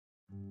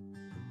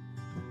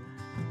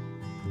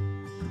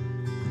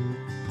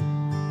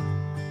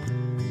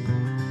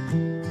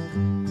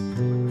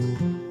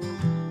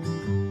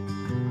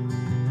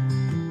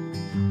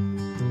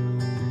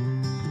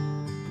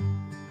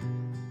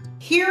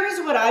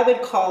what I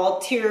would call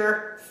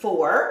tier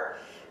 4.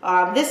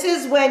 This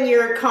is when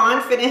you're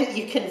confident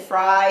you can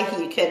fry,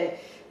 you can,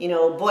 you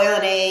know, boil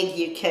an egg,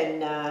 you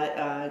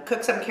can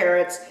cook some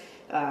carrots,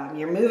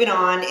 you're moving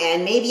on,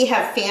 and maybe you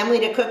have family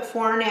to cook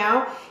for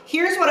now.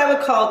 Here's what I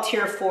would call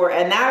tier 4,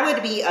 and that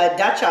would be a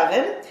Dutch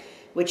oven,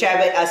 which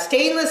I would, a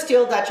stainless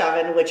steel Dutch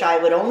oven, which I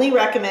would only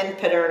recommend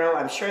Paderno.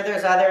 I'm sure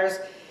there's others,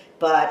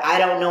 but I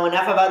don't know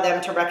enough about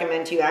them to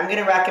recommend to you. I'm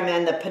going to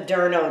recommend the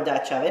Paderno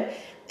Dutch oven.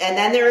 And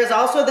then there is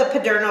also the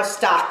Paderno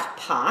stock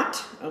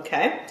pot,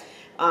 okay?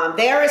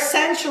 They are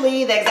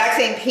essentially the exact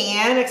same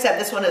pan, except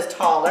this one is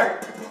taller.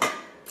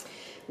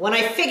 When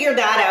I figured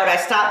that out, I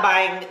stopped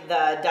buying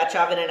the Dutch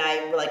oven, and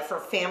I, like, for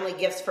family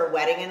gifts for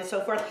wedding and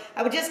so forth,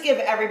 I would just give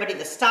everybody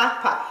the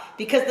stock pot,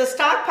 because the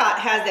stock pot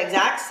has the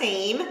exact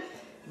same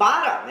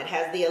bottom. It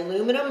has the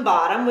aluminum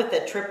bottom with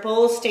the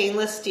triple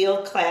stainless steel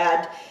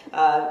clad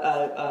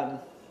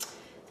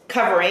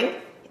covering,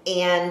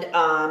 and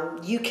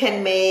you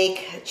can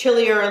make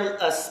chili or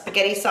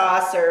spaghetti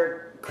sauce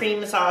or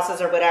cream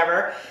sauces or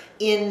whatever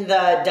in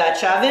the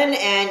Dutch oven,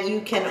 and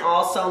you can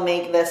also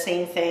make the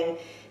same thing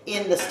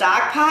in the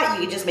stock pot.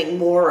 You can just make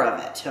more of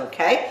it,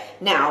 okay?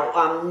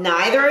 Now,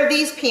 neither of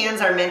these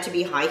pans are meant to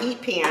be high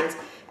heat pans.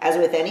 As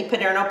with any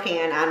Paderno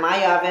pan, on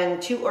my oven,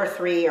 2 or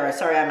 3, or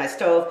sorry, on my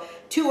stove,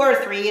 2 or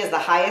 3 is the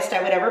highest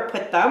I would ever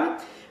put them.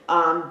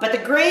 But the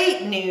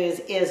great news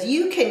is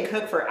you can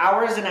cook for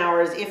hours and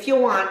hours if you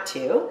want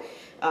to.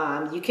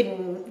 You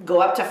can go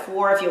up to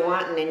 4 if you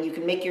want, and then you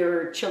can make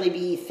your chili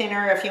be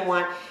thinner if you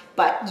want.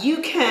 But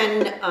you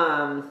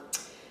can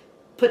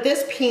put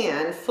this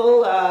pan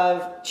full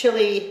of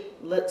chili,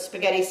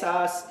 spaghetti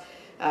sauce,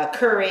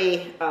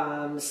 curry,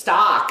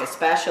 stock,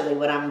 especially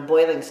when I'm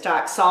boiling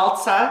stock,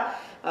 salsa,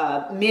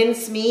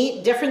 mince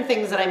meat, different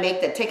things that I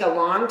make that take a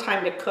long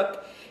time to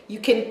cook. You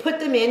can put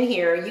them in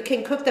here. You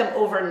can cook them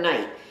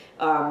overnight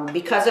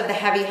because of the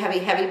heavy, heavy,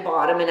 heavy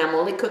bottom, and I'm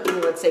only cooking,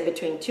 let's say,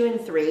 between 2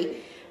 and 3.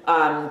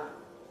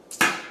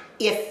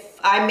 If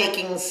I'm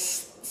making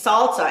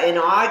salsa in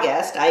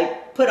August, I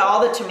put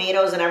all the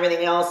tomatoes and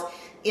everything else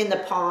in the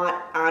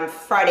pot on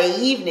Friday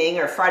evening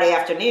or Friday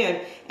afternoon,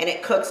 and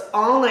it cooks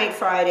all night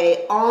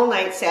Friday, all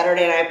night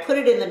Saturday, and I put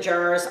it in the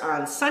jars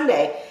on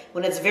Sunday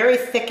when it's very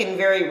thick and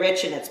very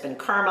rich, and it's been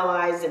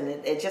caramelized, and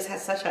it just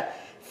has such a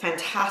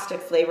fantastic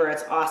flavor.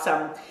 It's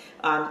awesome.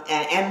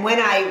 And when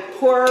I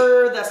pour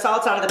the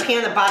salsa out of the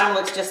pan, the bottom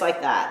looks just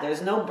like that.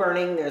 There's no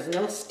burning, there's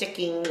no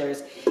sticking,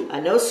 there's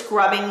no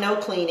scrubbing, no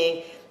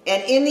cleaning.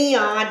 And in the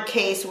odd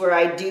case where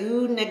I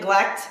do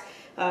neglect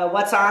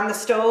what's on the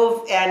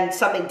stove and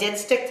something did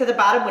stick to the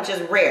bottom, which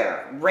is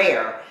rare,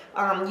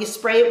 you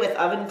spray it with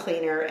oven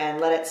cleaner and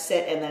let it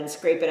sit, and then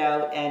scrape it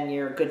out, and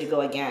you're good to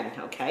go again,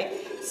 okay?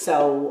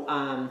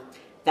 So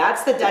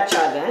that's the Dutch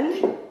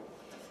oven.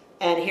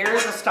 And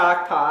here's a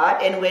stock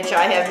pot in which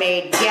I have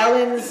made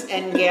gallons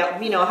and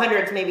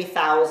hundreds, maybe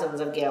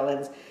thousands of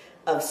gallons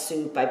of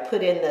soup. I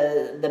put in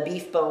the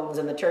beef bones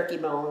and the turkey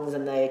bones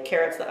and the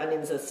carrots, the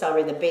onions, the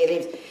celery, the bay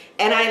leaves,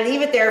 and I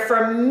leave it there for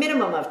a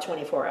minimum of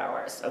 24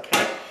 hours,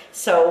 okay?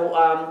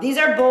 So these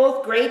are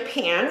both great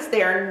pans.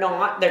 They're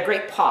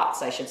great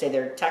pots, I should say.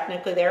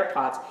 They're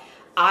pots.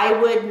 I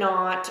would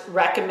not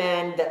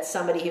recommend that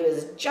somebody who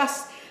is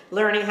just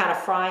learning how to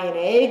fry an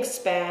egg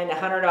spend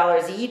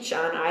 $100 each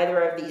on either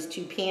of these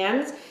 2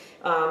 pans.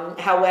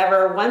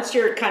 However, once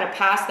you're kind of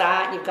past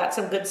that, you've got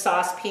some good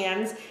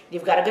saucepans,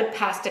 you've got a good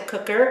pasta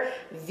cooker,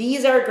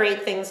 these are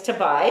great things to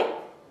buy.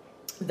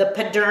 The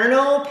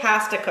Paderno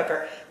pasta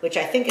cooker, which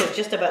I think is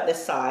just about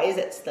this size,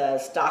 it's the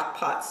stock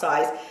pot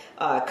size,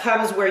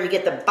 comes where you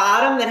get the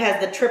bottom that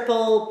has the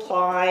triple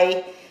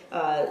ply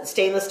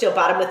stainless steel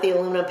bottom with the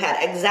aluminum pad,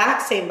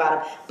 exact same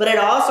bottom, but it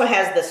also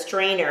has the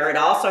strainer, it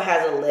also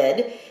has a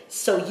lid,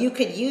 so you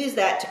could use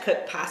that to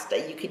cook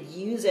pasta, you could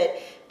use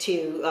it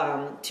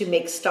to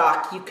make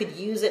stock, you could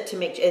use it to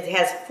make, it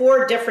has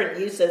 4 different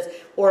uses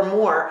or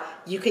more.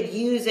 You could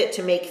use it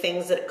to make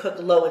things that cook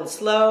low and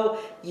slow,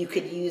 you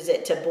could use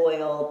it to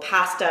boil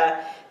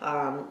pasta,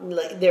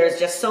 there's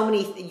just so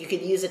many, you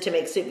could use it to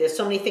make soup, there's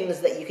so many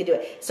things that you could do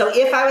it. So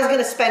if I was going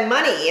to spend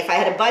money, if I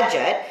had a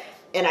budget,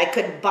 and I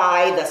could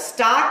buy the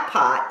stock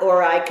pot,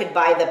 or I could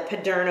buy the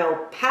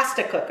Paderno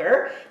pasta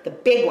cooker, the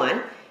big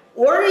one,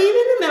 or even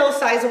the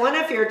middle-sized one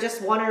if you're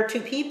just 1 or 2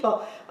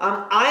 people,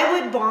 I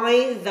would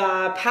buy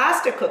the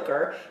pasta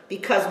cooker,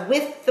 because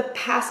with the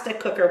pasta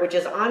cooker, which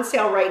is on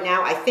sale right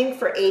now, I think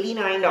for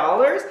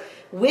 $89,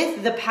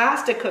 with the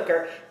pasta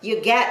cooker,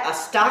 you get a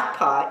stock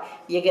pot,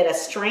 you get a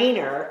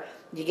strainer,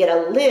 you get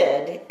a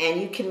lid,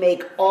 and you can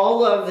make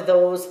all of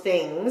those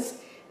things.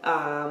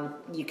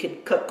 You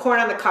could cook corn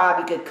on the cob,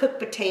 you could cook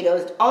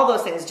potatoes, all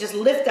those things. Just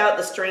lift out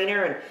the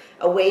strainer and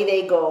away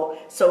they go.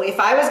 So if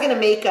I was going to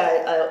make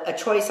a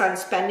choice on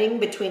spending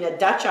between a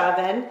Dutch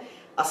oven,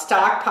 a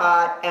stock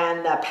pot,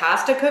 and the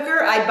pasta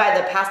cooker, I'd buy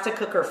the pasta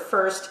cooker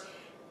first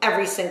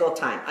every single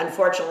time.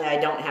 Unfortunately, I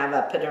don't have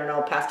a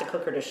Paderno pasta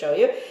cooker to show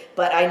you,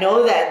 but I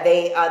know that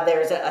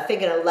there's I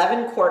think an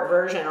 11-quart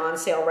version on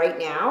sale right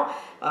now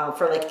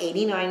for like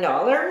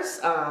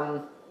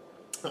 $89.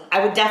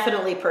 I would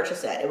definitely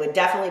purchase it. It would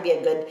definitely be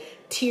a good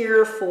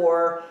tier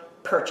 4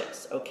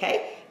 purchase,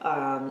 okay?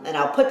 And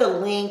I'll put the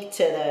link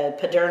to the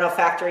Paderno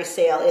factory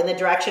sale in the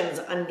directions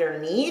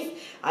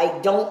underneath. I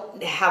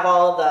don't have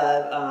all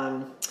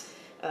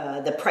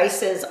the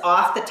prices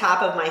off the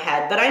top of my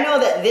head, but I know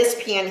that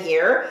this pan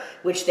here,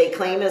 which they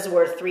claim is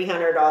worth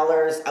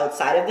 $300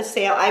 outside of the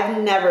sale, I've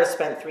never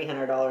spent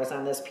 $300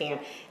 on this pan.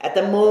 At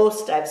the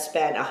most, I've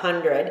spent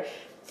 $100.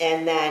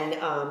 And then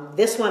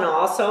this one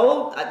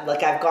also,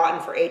 like I've gotten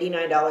for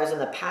 $89 in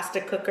the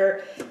pasta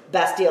cooker.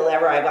 Best deal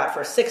ever I got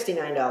for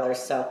 $69.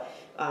 So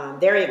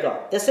there you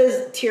go. This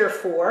is tier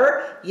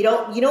 4. You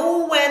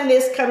know when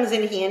this comes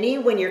in handy?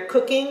 When you're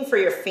cooking for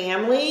your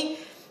family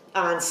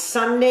on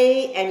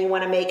Sunday and you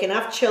want to make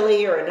enough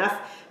chili or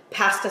enough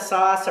pasta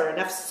sauce or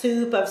enough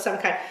soup of some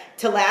kind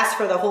to last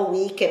for the whole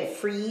week and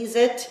freeze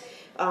it.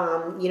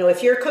 You know,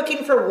 if you're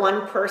cooking for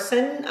one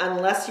person,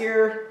 unless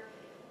you're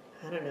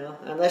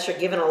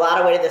giving a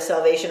lot away to the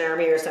Salvation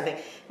Army or something.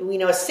 You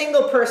know, a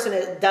single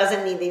person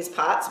doesn't need these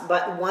pots,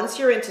 but once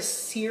you're into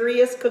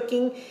serious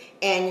cooking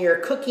and you're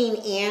cooking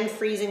and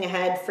freezing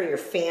ahead for your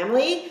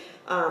family,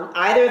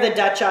 either the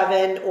Dutch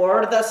oven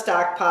or the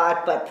stock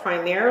pot, but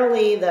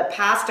primarily the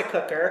pasta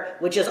cooker,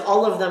 which is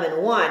all of them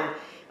in one,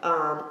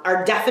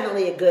 are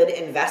definitely a good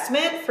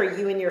investment for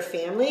you and your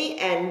family.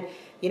 And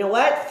you know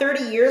what?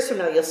 30 years from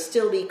now, you'll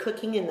still be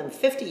cooking in them.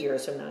 50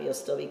 years from now, you'll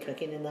still be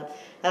cooking in them.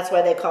 That's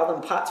why they call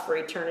them pots for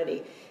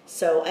eternity.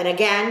 So, and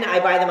again,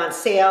 I buy them on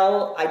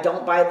sale. I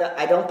don't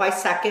buy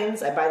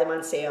seconds. I buy them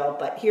on sale.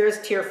 But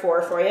here's tier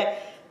 4 for you.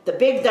 The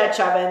big Dutch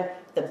oven,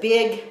 the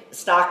big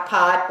stock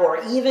pot,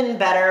 or even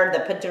better,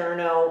 the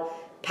Paderno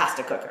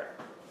pasta cooker.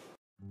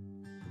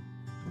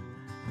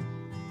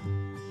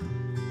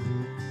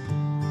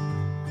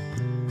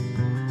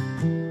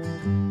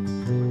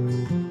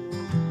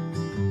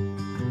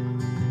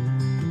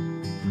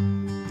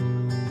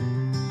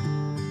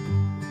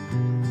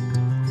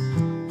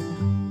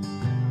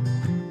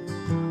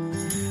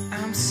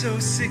 I'm so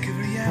sick of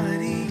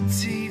reality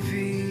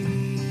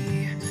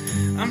TV.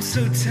 I'm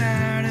so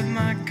tired of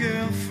my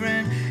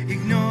girlfriend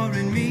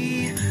ignoring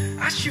me.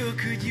 I sure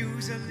could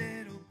use a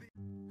little bit.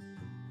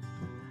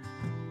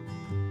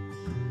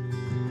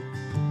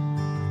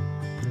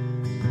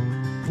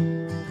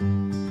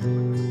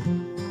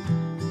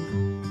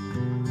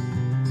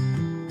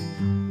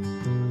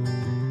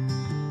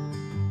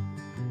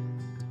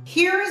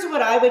 Here's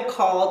what I would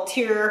call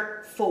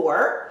tier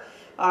 4.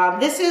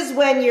 This is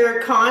when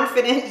you're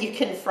confident you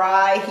can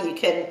fry, you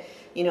can,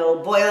 you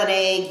know, boil an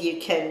egg, you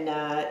can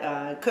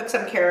cook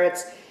some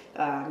carrots,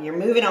 you're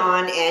moving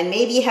on, and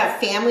maybe have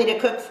family to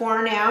cook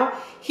for now.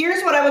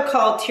 Here's what I would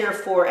call tier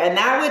 4, and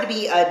that would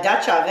be a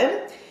Dutch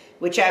oven,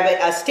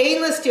 a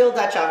stainless steel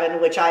Dutch oven,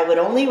 which I would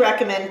only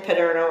recommend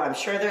Paderno. I'm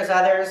sure there's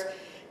others,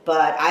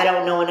 but I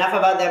don't know enough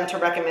about them to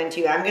recommend to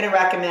you. I'm going to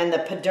recommend the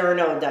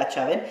Paderno Dutch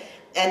oven.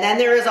 And then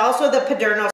there is also the Paderno